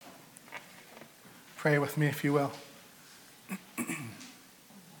Pray with me if you will.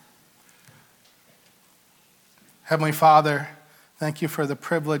 Heavenly Father, thank you for the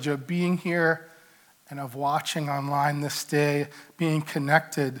privilege of being here and of watching online this day, being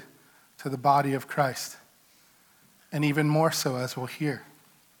connected to the body of Christ, and even more so as we'll hear.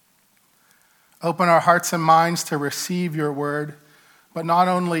 Open our hearts and minds to receive your word, but not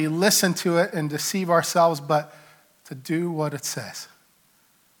only listen to it and deceive ourselves, but to do what it says.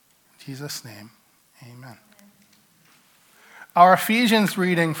 In Jesus' name, amen. Our Ephesians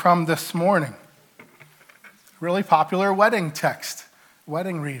reading from this morning, really popular wedding text,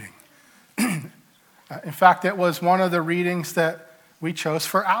 wedding reading. In fact, it was one of the readings that we chose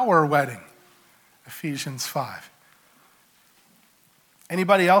for our wedding, Ephesians 5.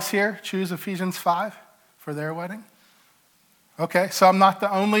 Anybody else here choose Ephesians 5 for their wedding? Okay, so I'm not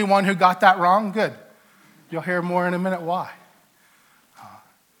the only one who got that wrong. Good. You'll hear more in a minute why.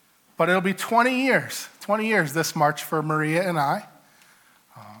 But it'll be 20 years this March for Maria and I.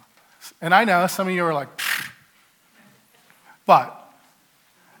 And I know some of you are like, pfft. But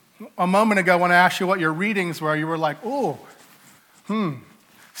a moment ago when I asked you what your readings were, you were like, ooh,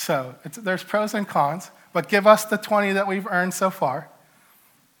 So there's pros and cons, but give us the 20 that we've earned so far.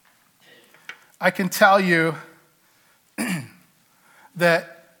 I can tell you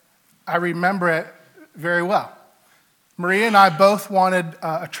that I remember it very well. Maria and I both wanted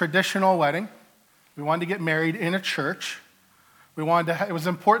a traditional wedding. We wanted to get married in a church. It was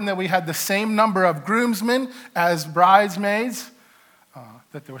important that we had the same number of groomsmen as bridesmaids,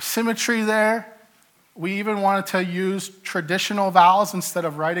 that there was symmetry there. We even wanted to use traditional vows instead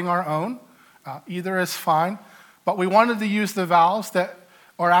of writing our own. Either is fine. But we wanted to use the vows that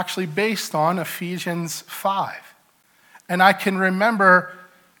are actually based on Ephesians 5. And I can remember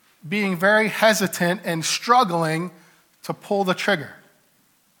being very hesitant and struggling to pull the trigger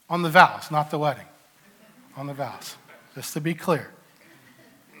on the vows, not the wedding, on the vows, just to be clear.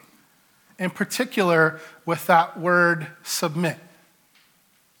 In particular, with that word submit.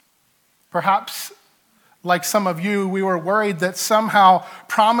 Perhaps, like some of you, we were worried that somehow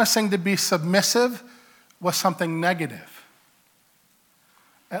promising to be submissive was something negative,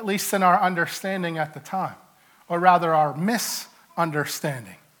 at least in our understanding at the time, or rather our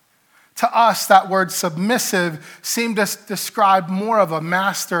misunderstanding. To us, that word submissive seemed to describe more of a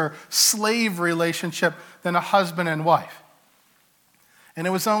master-slave relationship than a husband and wife. And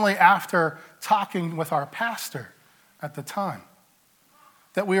it was only after talking with our pastor at the time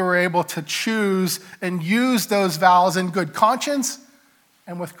that we were able to choose and use those vows in good conscience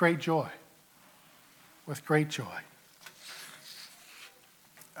and with great joy. With great joy.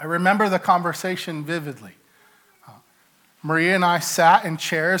 I remember the conversation vividly. Maria and I sat in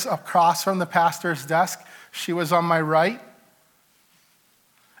chairs across from the pastor's desk. She was on my right.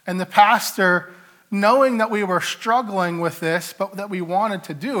 And the pastor, knowing that we were struggling with this, but that we wanted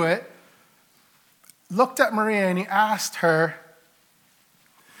to do it, looked at Maria and he asked her,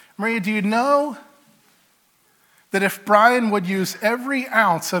 Maria, do you know that if Brian would use every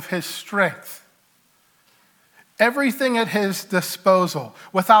ounce of his strength, everything at his disposal,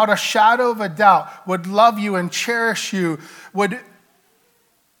 without a shadow of a doubt, would love you and cherish you,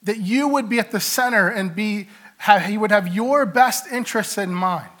 that you would be at the center and he would have your best interests in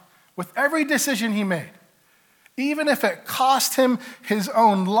mind with every decision he made, even if it cost him his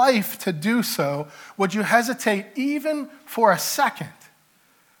own life to do so, would you hesitate even for a second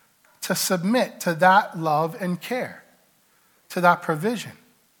to submit to that love and care, to that provision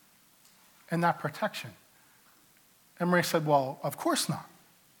and that protection? And Maria said, well, of course not.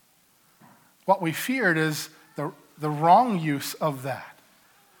 What we feared is the wrong use of that,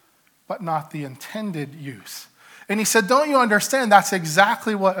 but not the intended use. And he said, don't you understand? That's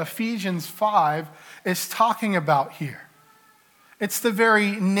exactly what Ephesians 5 is talking about here. It's the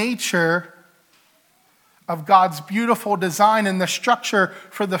very nature of God's beautiful design and the structure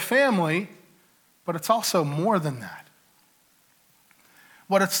for the family, but it's also more than that.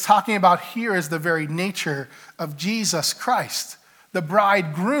 What it's talking about here is the very nature of Jesus Christ, the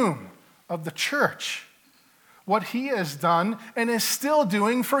bridegroom of the church. What he has done and is still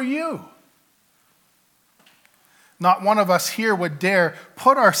doing for you. Not one of us here would dare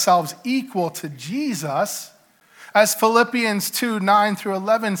put ourselves equal to Jesus. As Philippians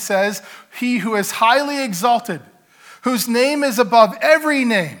 2:9-11 says, he who is highly exalted, whose name is above every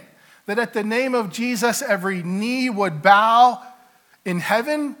name, that at the name of Jesus every knee would bow in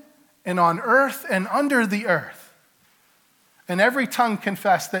heaven and on earth and under the earth. And every tongue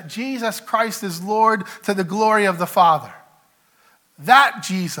confess that Jesus Christ is Lord to the glory of the Father. That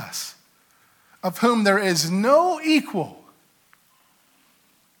Jesus, of whom there is no equal,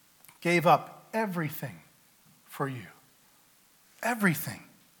 gave up everything for you. Everything.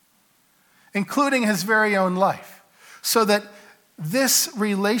 Including his very own life. So that in this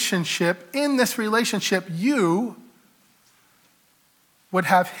relationship, you would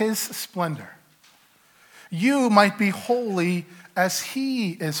have his splendor. You might be holy as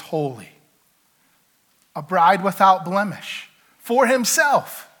he is holy. A bride without blemish for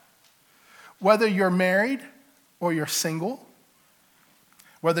himself. Whether you're married or you're single,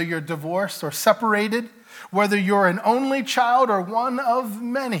 whether you're divorced or separated, whether you're an only child or one of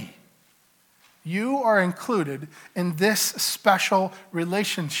many, you are included in this special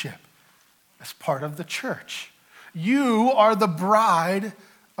relationship as part of the church. You are the bride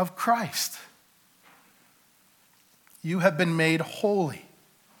of Christ. You have been made holy.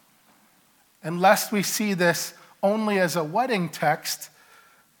 And lest we see this only as a wedding text,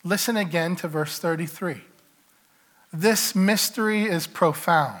 listen again to verse 33. This mystery is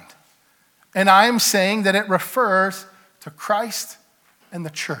profound, and I am saying that it refers to Christ and the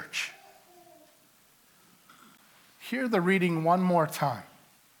church. Hear the reading one more time.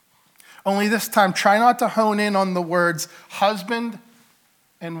 Only this time, try not to hone in on the words husband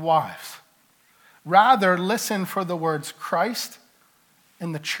and wives. Rather, listen for the words Christ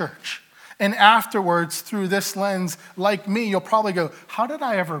and the church. And afterwards, through this lens, like me, you'll probably go, how did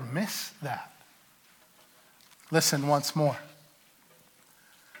I ever miss that? Listen once more.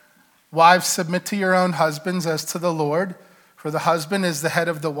 Wives, submit to your own husbands as to the Lord, for the husband is the head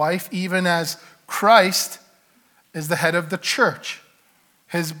of the wife, even as Christ is the head of the church,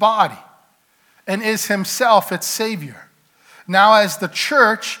 his body, and is himself its Savior. Now as the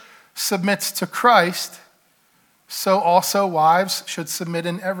church submits to Christ, so also wives should submit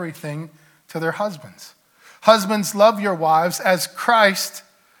in everything to their husbands. Husbands, love your wives as Christ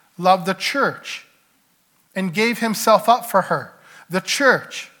loved the church and gave himself up for her, the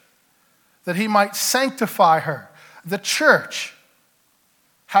church, that he might sanctify her, the church,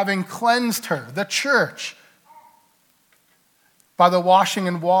 having cleansed her, the church, by the washing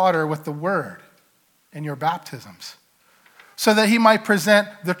in water with the word in your baptisms, so that he might present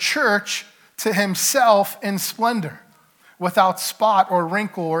the church to himself in splendor, without spot or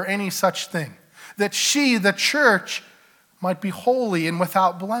wrinkle or any such thing, that she, the church, might be holy and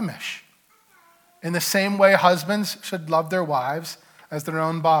without blemish. In the same way, husbands should love their wives as their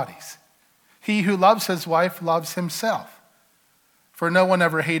own bodies. He who loves his wife loves himself. For no one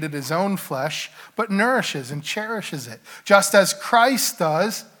ever hated his own flesh, but nourishes and cherishes it, just as Christ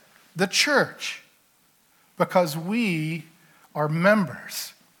does the church, because we are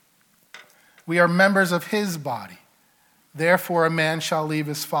members. We are members of his body. Therefore, a man shall leave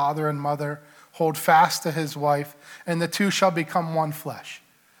his father and mother, hold fast to his wife, and the two shall become one flesh.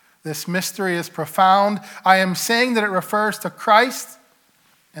 This mystery is profound. I am saying that it refers to Christ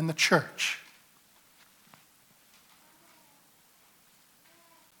and the church.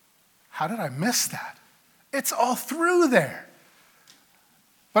 How did I miss that? It's all through there.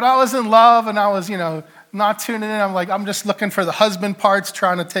 But I was in love and I was, not tuning in. I'm just looking for the husband parts,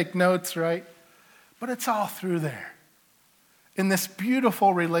 trying to take notes, right? But it's all through there. In this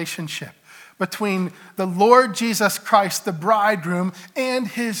beautiful relationship between the Lord Jesus Christ, the bridegroom, and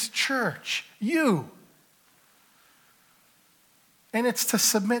his church, you. And it's to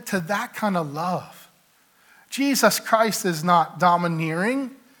submit to that kind of love. Jesus Christ is not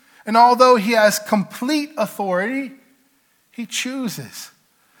domineering. And although he has complete authority, he chooses.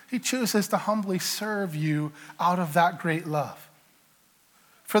 He chooses to humbly serve you out of that great love.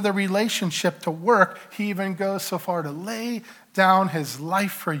 For the relationship to work, he even goes so far to lay down his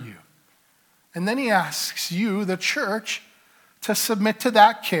life for you. And then he asks you, the church, to submit to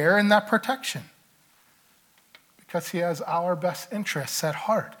that care and that protection. Because he has our best interests at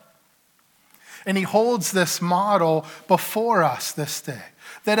heart. And he holds this model before us this day.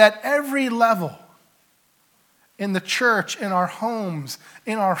 That at every level, in the church, in our homes,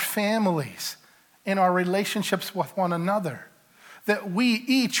 in our families, in our relationships with one another, that we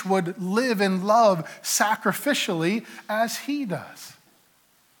each would live in love sacrificially as he does.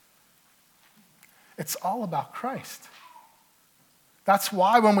 It's all about Christ. That's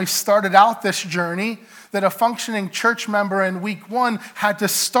why when we started out this journey, that a functioning church member in week 1 had to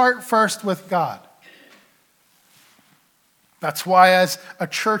start first with God. That's why as a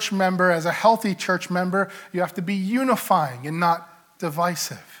church member, as a healthy church member, you have to be unifying and not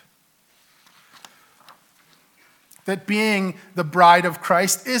divisive. That being the bride of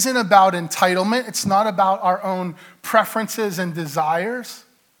Christ isn't about entitlement. It's not about our own preferences and desires.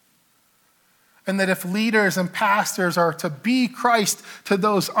 And that if leaders and pastors are to be Christ to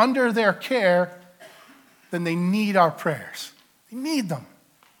those under their care, then they need our prayers. They need them.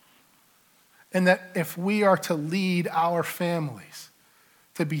 And that if we are to lead our families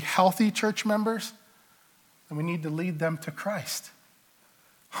to be healthy church members, then we need to lead them to Christ.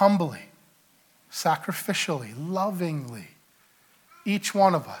 Humbly, sacrificially, lovingly, each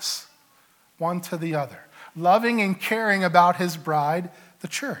one of us, one to the other, loving and caring about his bride, the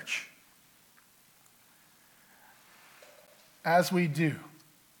church. As we do,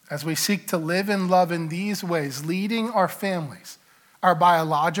 as we seek to live and love in these ways, leading our families, our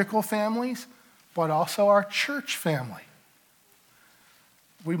biological families, but also our church family,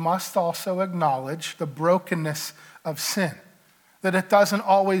 we must also acknowledge the brokenness of sin, that it doesn't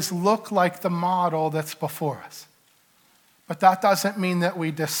always look like the model that's before us. But that doesn't mean that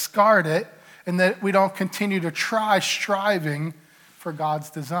we discard it and that we don't continue to try striving for God's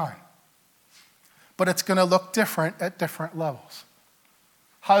design. But it's going to look different at different levels.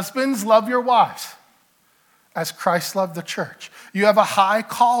 Husbands, love your wives as Christ loved the church. You have a high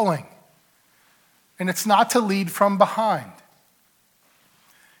calling, and it's not to lead from behind.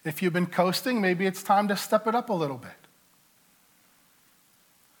 If you've been coasting, maybe it's time to step it up a little bit.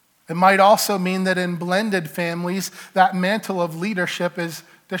 It might also mean that in blended families, that mantle of leadership is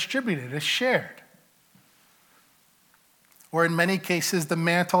distributed, is shared. Or in many cases, the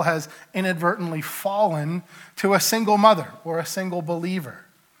mantle has inadvertently fallen to a single mother or a single believer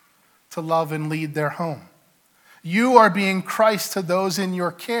to love and lead their home. You are being Christ to those in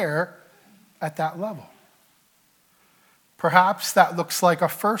your care at that level. Perhaps that looks like a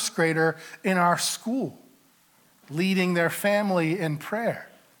first grader in our school leading their family in prayer.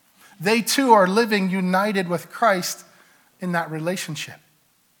 They too are living united with Christ in that relationship.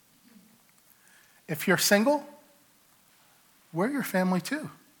 If you're single, we're your family too.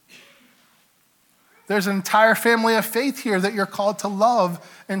 There's an entire family of faith here that you're called to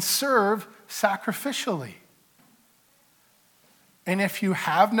love and serve sacrificially. And if you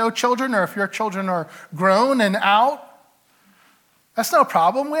have no children, or if your children are grown and out, that's no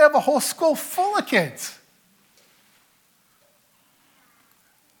problem. We have a whole school full of kids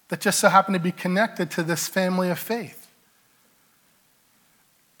that just so happen to be connected to this family of faith.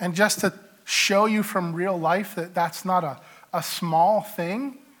 And just to show you from real life that that's not a small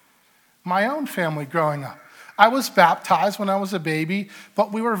thing, my own family growing up. I was baptized when I was a baby,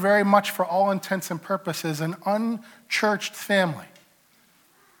 but we were very much, for all intents and purposes, an unchurched family.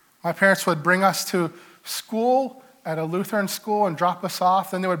 My parents would bring us to school at a Lutheran school and drop us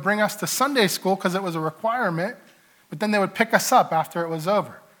off. Then they would bring us to Sunday school because it was a requirement, but then they would pick us up after it was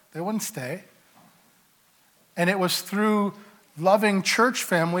over. They wouldn't stay. And it was through loving church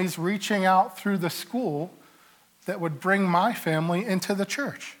families reaching out through the school that would bring my family into the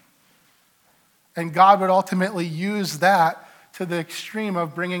church. And God would ultimately use that to the extreme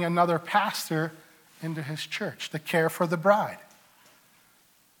of bringing another pastor into his church to care for the bride.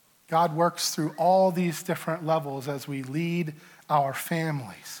 God works through all these different levels as we lead our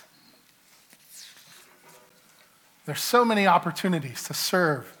families. There's so many opportunities to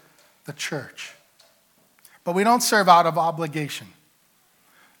serve the church. But we don't serve out of obligation.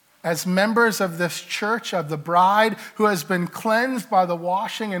 As members of this church, of the bride who has been cleansed by the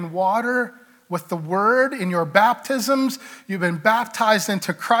washing in water with the word in your baptisms, you've been baptized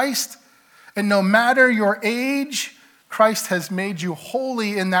into Christ, and no matter your age, Christ has made you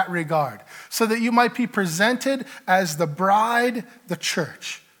holy in that regard, so that you might be presented as the bride, the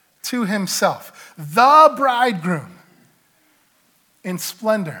church, to himself, the bridegroom, in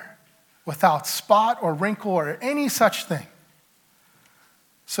splendor, without spot or wrinkle or any such thing,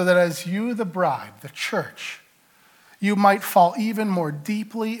 so that as you, the bride, the church, you might fall even more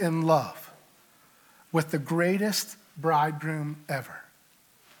deeply in love with the greatest bridegroom ever,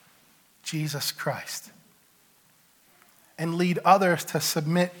 Jesus Christ, and lead others to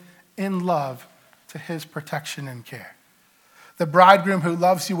submit in love to his protection and care. The bridegroom who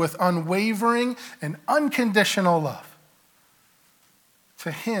loves you with unwavering and unconditional love.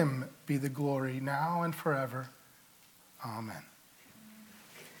 To him be the glory now and forever. Amen.